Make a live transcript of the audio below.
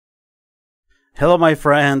Hello my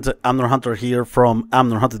friend, Amner Hunter here from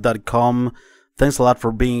amnerhunter.com. Thanks a lot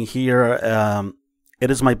for being here. It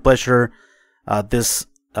is my pleasure this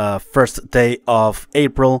first day of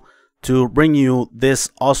April to bring you this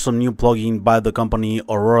awesome new plugin by the company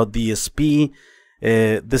Aurora DSP.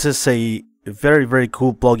 This is a very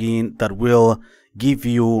cool plugin that will give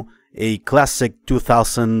you a classic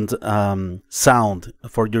 2000 sound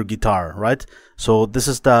for your guitar, right? So this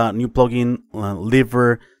is the new plugin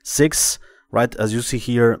Liver6, right? As you see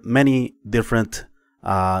here, many different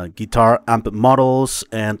guitar amp models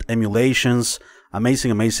and emulations.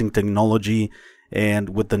 Amazing technology, and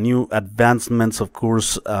with the new advancements, of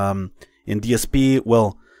course, in DSP,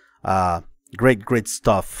 well, great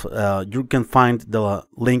stuff. You can find the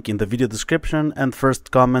link in the video description and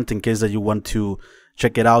first comment in case that you want to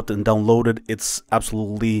check it out and download it. It's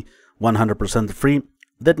absolutely 100% free.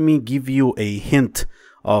 Let me give you a hint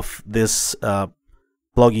of this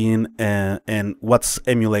plugin and what's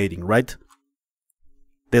emulating, right?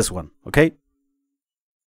 This one, okay?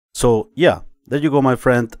 So yeah, there you go, my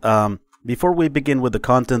friend. Before we begin with the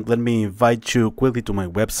content, let me invite you quickly to my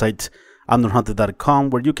website, amnerhunter.com,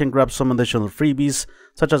 where you can grab some additional freebies,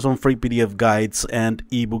 such as some free PDF guides and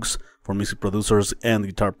ebooks for music producers and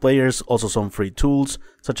guitar players. Also some free tools,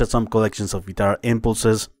 such as some collections of guitar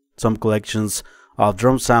impulses, some collections of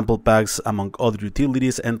drum sample packs, among other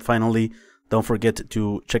utilities. And finally, don't forget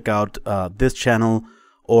to check out this channel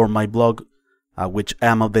or my blog, which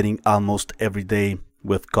I'm updating almost every day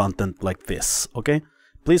with content like this, okay?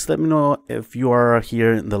 Please let me know if you are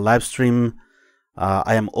here in the live stream.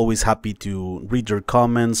 I am always happy to read your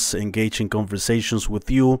comments, engage in conversations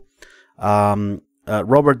with you.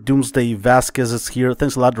 Robert Doomsday Vasquez is here.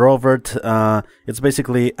 Thanks a lot, Robert. It's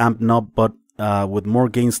basically amp knob, but with more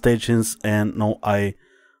gain stations and no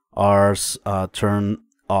IRs turned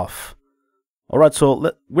off. Alright,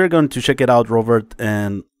 so we're going to check it out, Robert,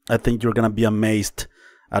 and I think you're gonna be amazed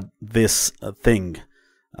at this thing.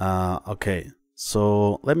 Okay,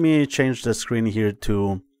 so let me change the screen here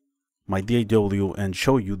to my DAW and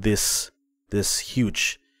show you this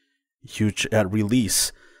huge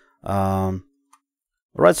release. Alright,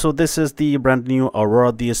 so this is the brand new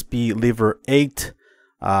Aurora DSP Liver6.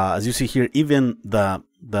 As you see here, even the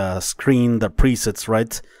screen, the presets,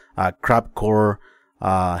 right? Crapcore,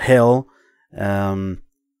 Hell. I'm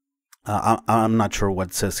not sure what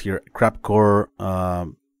it says here. Crapcore, I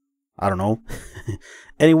don't know.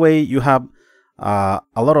 Anyway, you have a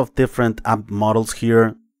lot of different amp models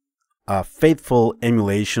here. Faithful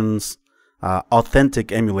emulations,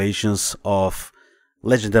 authentic emulations of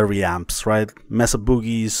legendary amps, right? Mesa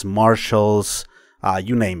Boogies, Marshalls,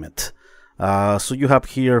 you name it. So you have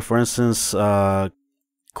here, for instance,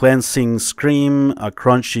 Cleansing Scream,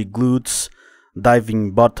 Crunchy Glutes,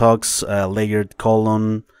 Diving Buttocks, Layered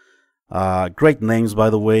Colon. Great names, by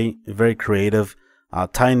the way, very creative.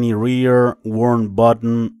 Tiny Rear, Worn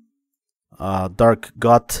Button, Dark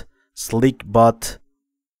Gut, Sleek Butt,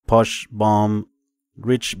 Push Bomb,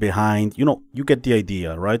 Rich Behind. You know, you get the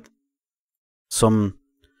idea, right? Some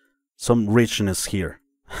richness here.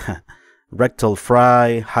 Rectal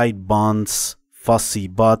Fry, Hide Buns, Fussy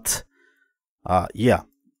Butt. Yeah,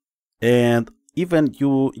 and even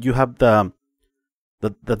you have the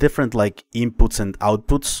different like inputs and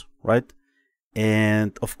outputs, right?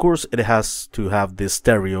 And of course it has to have this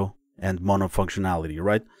stereo and mono functionality,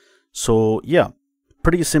 right? So yeah,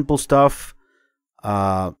 pretty simple stuff.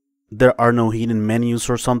 There are no hidden menus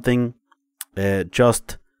or something.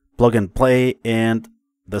 Just plug and play, and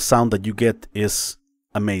the sound that you get is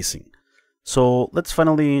amazing. So let's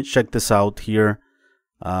finally check this out here.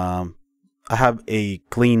 I have a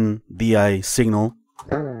clean DI signal.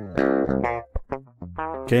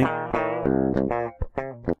 Okay.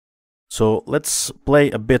 So let's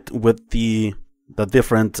play a bit with the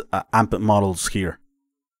different amp models here.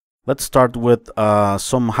 Let's start with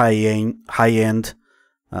some high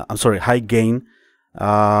gain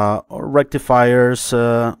rectifiers.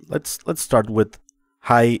 Let's start with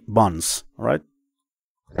high buns. All right.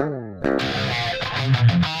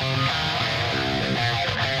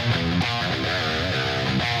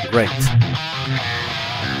 Great.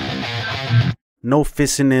 No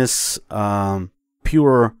fizziness,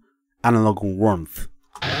 pure analog warmth.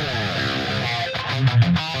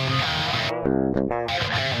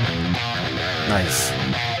 Nice.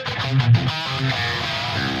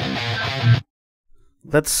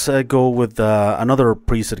 Let's go with another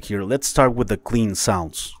preset here. Let's start with the clean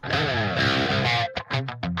sounds.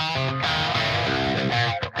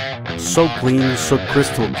 So clean, so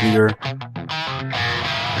crystal clear.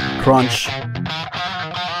 Crunch.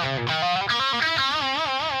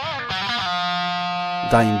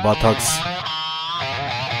 Dying buttocks.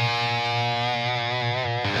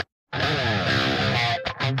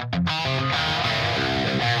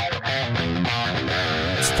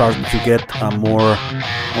 starting to get more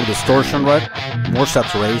distortion, right? More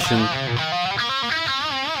saturation.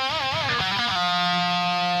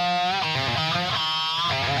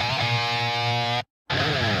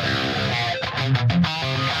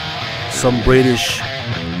 Some British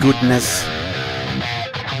goodness.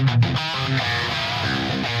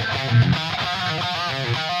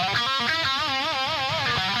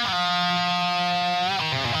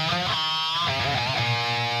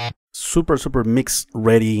 Super mix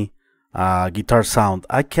ready guitar sound.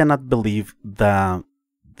 I cannot believe the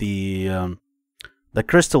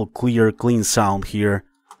crystal clear, clean sound here.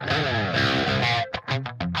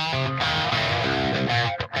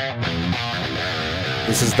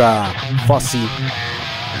 This is the fuzzy.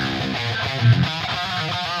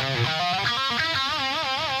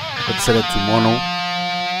 Let's set it to mono.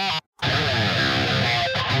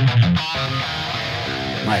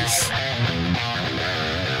 Nice.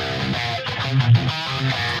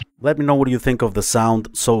 Let me know what you think of the sound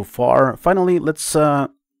so far. Finally, let's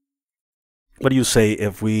what do you say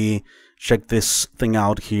if we check this thing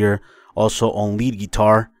out here also on lead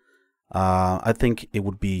guitar? I think it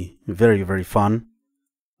would be very fun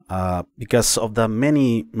because of the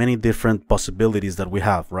many different possibilities that we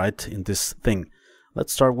have, right, in this thing.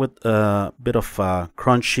 Let's start with a bit of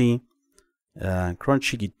crunchy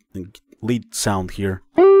lead sound here.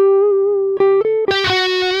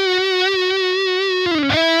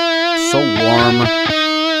 So warm.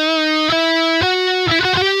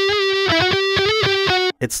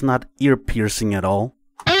 It's not ear-piercing at all.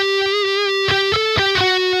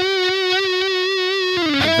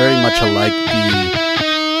 Very much alike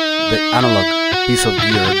the analog piece of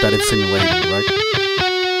gear that it's simulating, right?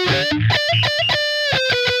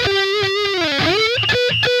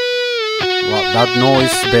 Well, that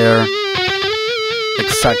noise there,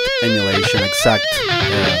 exact emulation, exact,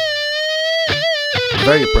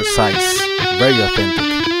 very precise, very authentic.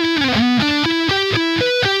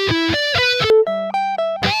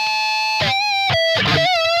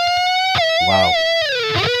 Wow.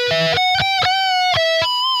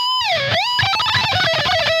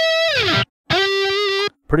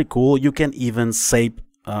 Pretty cool. You can even save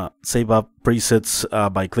up presets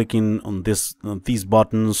by clicking on these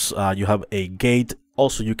buttons. You have a gate.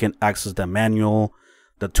 Also, you can access the manual,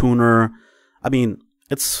 the tuner. I mean,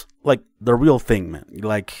 it's like the real thing, man.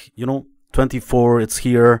 Like, you know, 24, it's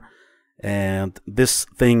here, and this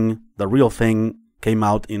thing, the real thing, came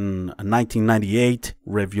out in 1998,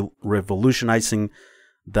 revolutionizing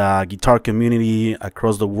the guitar community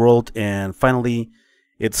across the world, and finally,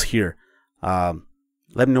 it's here.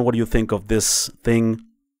 Let me know what you think of this thing.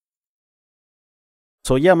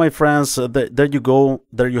 So yeah, my friends, there you go.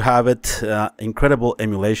 There you have it. Incredible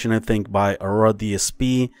emulation, I think, by Aurora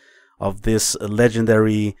DSP of this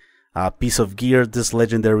legendary piece of gear, this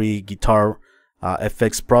legendary guitar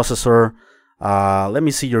FX processor. Let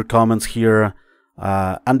me see your comments here.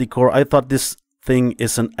 Andy Core, I thought this thing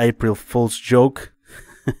is an April Fool's joke.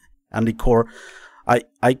 Andy Core, I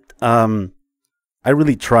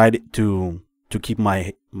really tried to keep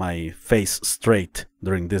my face straight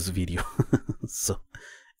during this video. So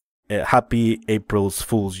happy April's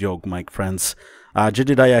Fool's joke, my friends.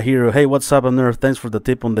 Jedediah here. Hey, what's up, Amner? Thanks for the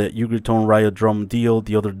tip on the Ugritone Riot drum deal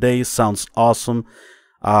the other day. Sounds awesome.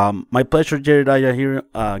 My pleasure, Jedediah here.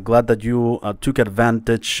 Glad that you took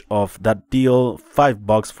advantage of that deal.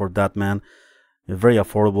 $5 for that, man. Very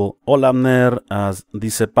affordable. Hola, Amner.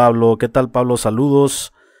 Dice Pablo. ¿Qué tal, Pablo?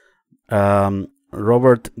 Saludos.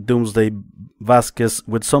 Robert Doomsday Vasquez,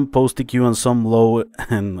 with some post EQ and some low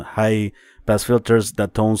and high pass filters, the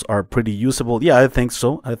tones are pretty usable. Yeah, I think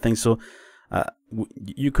so. I think so.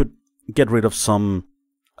 You could get rid of some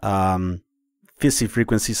fizzy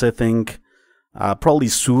frequencies, I think. Probably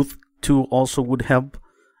Soothe too also would help.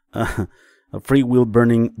 Free wheel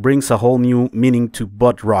burning brings a whole new meaning to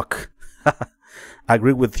butt rock. I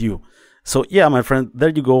agree with you. So yeah, my friend, there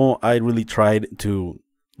you go. I really tried to,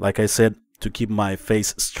 like I said, to keep my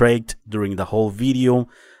face straight during the whole video.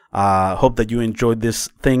 Hope that you enjoyed this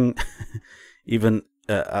thing, even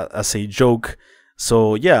as a joke.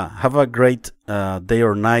 So yeah, have a great day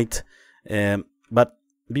or night. But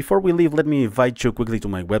before we leave, let me invite you quickly to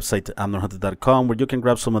my website, amnerhunter.com, where you can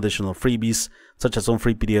grab some additional freebies, such as some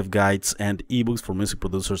free PDF guides and ebooks for music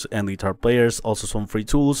producers and guitar players. Also some free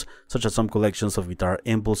tools, such as some collections of guitar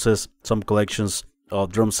impulses, some collections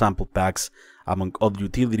of drum sample packs, among other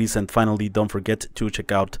utilities. And finally, don't forget to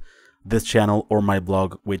check out this channel or my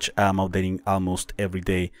blog, which I'm updating almost every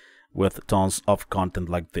day with tons of content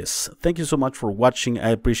like this. Thank you so much for watching.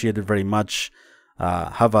 I appreciate it very much.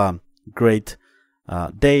 Have a great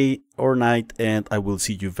day or night, and I will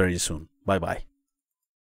see you very soon. Bye bye.